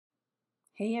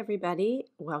Hey everybody,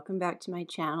 welcome back to my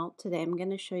channel. Today I'm going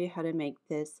to show you how to make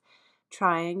this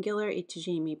triangular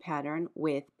Itajime pattern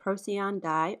with Procyon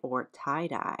dye or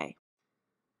tie-dye.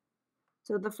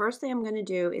 So the first thing I'm going to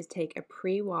do is take a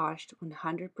pre-washed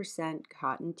 100%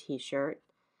 cotton t-shirt.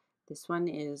 This one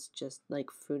is just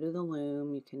like Fruit of the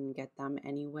Loom. You can get them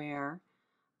anywhere.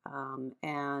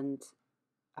 And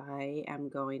I am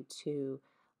going to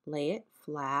lay it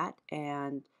flat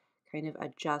and kind of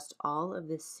adjust all of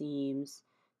the seams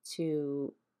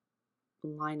to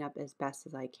line up as best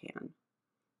as I can.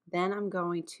 Then I'm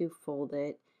going to fold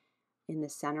it in the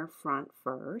center front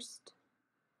first,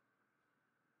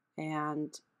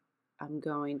 and I'm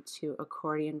going to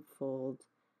accordion fold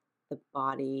the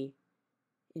body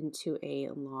into a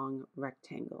long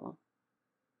rectangle.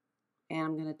 And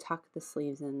I'm going to tuck the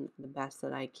sleeves in the best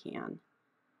that I can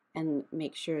and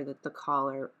make sure that the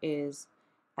collar is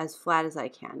as flat as I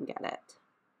can get it.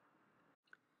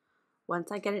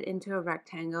 Once I get it into a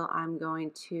rectangle, I'm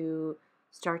going to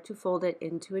start to fold it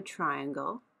into a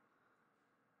triangle,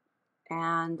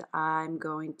 and I'm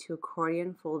going to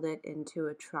accordion fold it into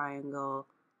a triangle,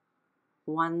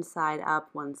 one side up,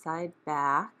 one side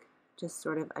back, just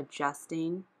sort of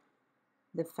adjusting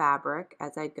the fabric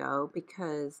as I go,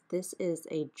 because this is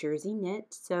a jersey knit,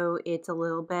 so it's a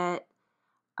little bit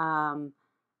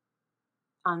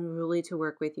unruly to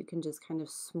work with. You can just kind of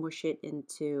smush it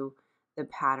into the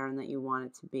pattern that you want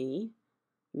it to be.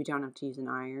 You don't have to use an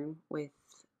iron with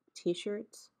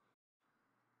t-shirts.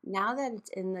 Now that it's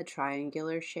in the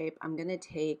triangular shape, I'm going to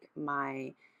take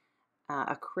my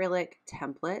acrylic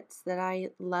templates that I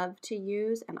love to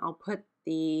use, and I'll put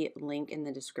the link in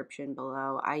the description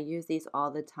below. I use these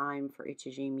all the time for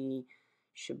Itajime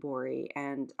Shibori,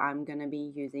 and I'm going to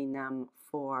be using them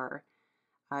for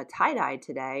tie-dye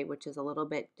today, which is a little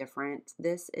bit different.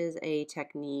 This is a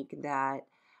technique that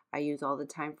I use all the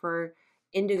time for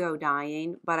indigo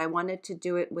dyeing, but I wanted to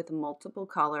do it with multiple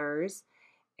colors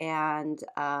and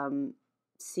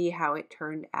see how it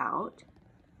turned out.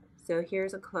 So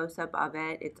here's a close-up of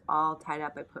it. It's all tied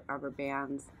up. I put rubber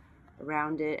bands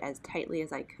around it as tightly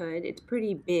as I could. It's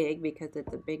pretty big because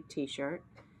it's a big t-shirt,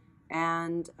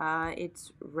 and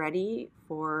it's ready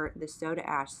for the soda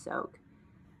ash soak.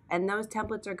 And those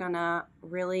templates are gonna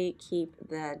really keep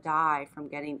the dye from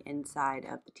getting inside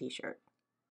of the t-shirt.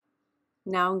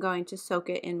 Now I'm going to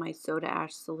soak it in my soda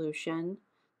ash solution.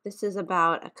 This is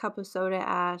about a cup of soda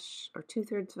ash, or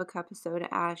 2/3 of a cup of soda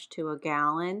ash to a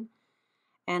gallon.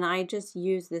 And I just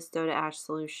use this soda ash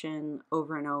solution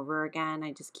over and over again.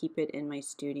 I just keep it in my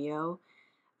studio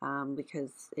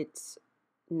because it's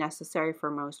necessary for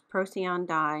most Procyon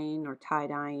dyeing or tie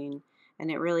dyeing,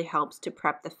 and it really helps to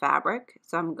prep the fabric.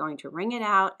 So I'm going to wring it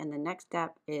out, and the next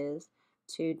step is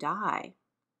to dye.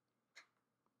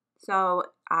 So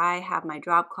I have my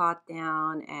drop cloth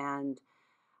down and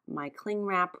my cling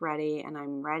wrap ready, and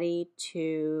I'm ready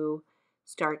to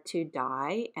start to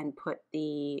dye and put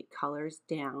the colors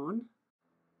down.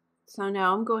 So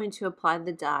now I'm going to apply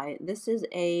the dye. This is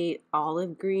a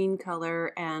olive green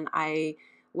color, and I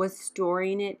was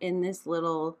storing it in this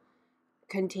little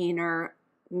container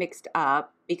mixed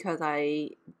up because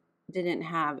I didn't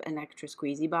have an extra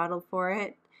squeezy bottle for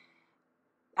it.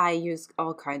 I use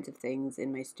all kinds of things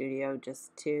in my studio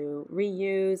just to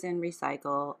reuse and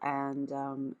recycle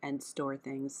and store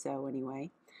things. So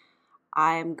anyway,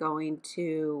 I'm going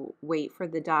to wait for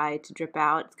the dye to drip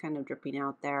out. It's kind of dripping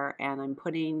out there, and I'm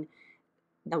putting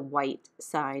the white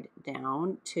side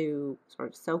down to sort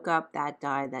of soak up that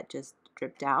dye that just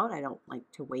dripped out. I don't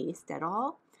like to waste at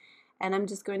all. And I'm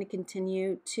just going to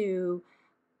continue to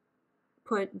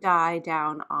put dye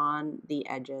down on the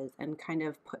edges and kind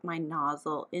of put my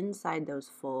nozzle inside those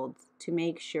folds to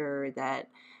make sure that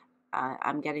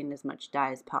I'm getting as much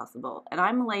dye as possible. And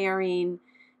I'm layering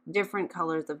different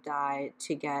colors of dye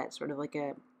to get sort of like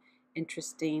a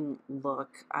interesting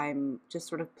look. I'm just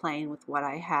sort of playing with what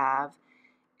I have,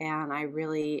 and I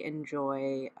really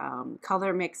enjoy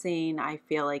color mixing. I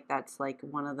feel like that's like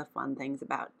one of the fun things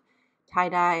about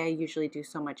tie-dye. I usually do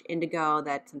so much indigo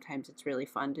that sometimes it's really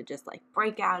fun to just like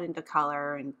break out into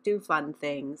color and do fun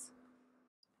things.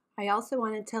 I also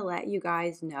wanted to let you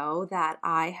guys know that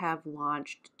I have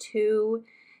launched 2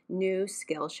 new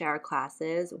Skillshare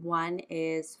classes. One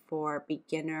is for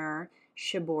beginner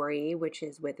Shibori, which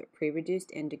is with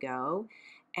pre-reduced indigo,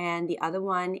 and the other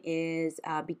one is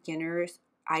beginner's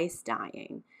ice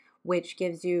dyeing, which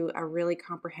gives you a really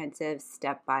comprehensive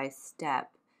step-by-step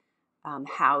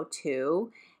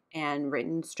how-to and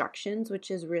written instructions, which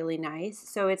is really nice.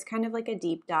 So it's kind of like a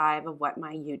deep dive of what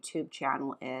my YouTube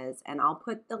channel is, and I'll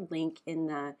put the link in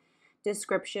the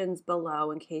descriptions below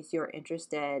in case you're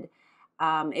interested.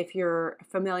 If you're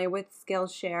familiar with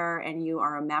Skillshare and you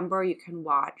are a member, you can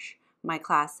watch my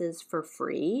classes for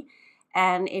free.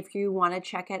 And if you want to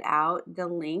check it out, the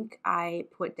link I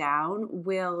put down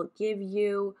will give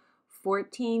you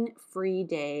 14 free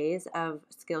days of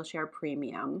Skillshare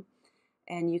Premium,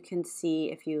 and you can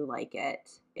see if you like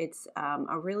it. It's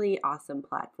a really awesome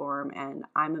platform, and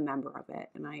I'm a member of it,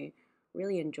 and I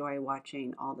really enjoy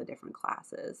watching all the different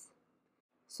classes.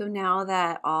 So now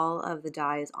that all of the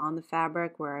dye is on the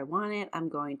fabric where I want it, I'm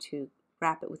going to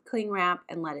wrap it with cling wrap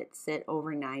and let it sit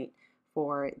overnight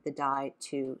for the dye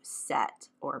to set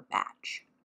or batch.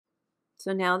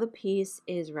 So now the piece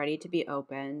is ready to be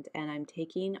opened, and I'm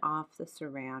taking off the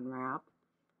saran wrap,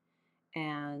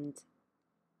 and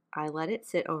I let it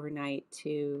sit overnight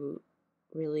to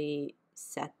really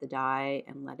set the dye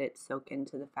and let it soak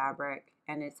into the fabric.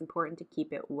 And it's important to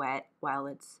keep it wet while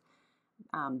it's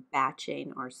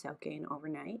batching or soaking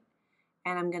overnight.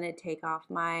 And I'm going to take off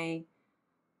my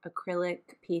acrylic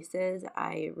pieces.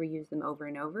 I reuse them over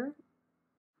and over.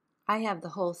 I have the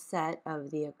whole set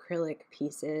of the acrylic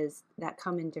pieces that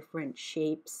come in different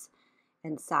shapes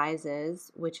and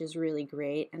sizes, which is really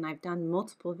great. And I've done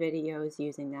multiple videos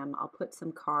using them. I'll put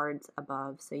some cards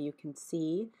above so you can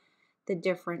see the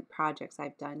different projects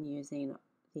I've done using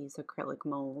these acrylic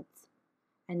molds.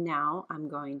 And now I'm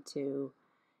going to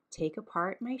take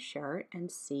apart my shirt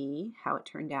and see how it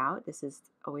turned out. This is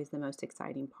always the most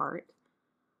exciting part.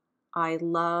 I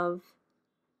love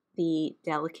the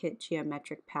delicate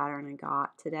geometric pattern I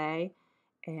got today,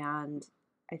 and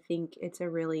I think it's a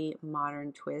really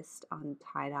modern twist on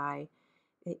tie-dye.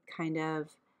 It kind of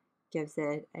gives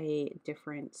it a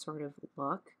different sort of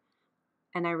look,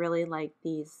 and I really like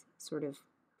these sort of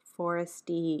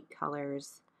foresty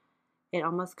colors. It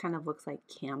almost kind of looks like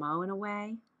camo in a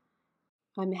way.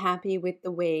 I'm happy with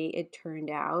the way it turned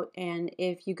out, and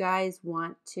if you guys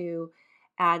want to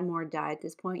add more dye at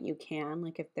this point, you can.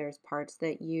 Like if there's parts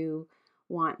that you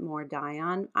want more dye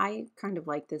on, I kind of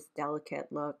like this delicate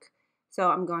look.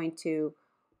 So I'm going to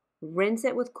rinse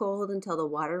it with cold until the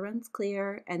water runs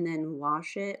clear, and then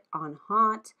wash it on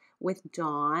hot with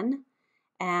Dawn.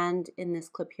 And in this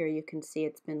clip here, you can see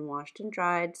it's been washed and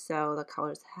dried, so the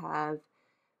colors have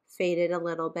faded a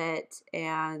little bit,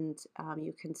 and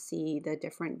you can see the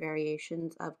different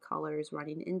variations of colors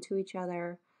running into each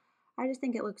other. I just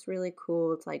think it looks really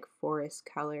cool. It's like forest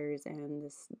colors, and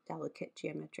this delicate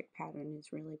geometric pattern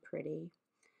is really pretty.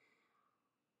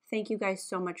 Thank you guys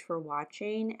so much for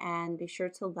watching, and be sure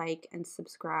to like and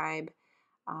subscribe.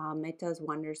 It does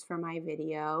wonders for my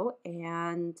video,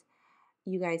 and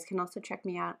you guys can also check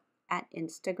me out at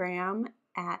Instagram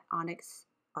at Onyx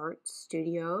Art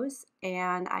Studios,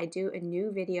 and I do a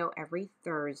new video every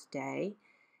Thursday.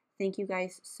 Thank you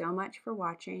guys so much for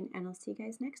watching, and I'll see you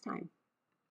guys next time.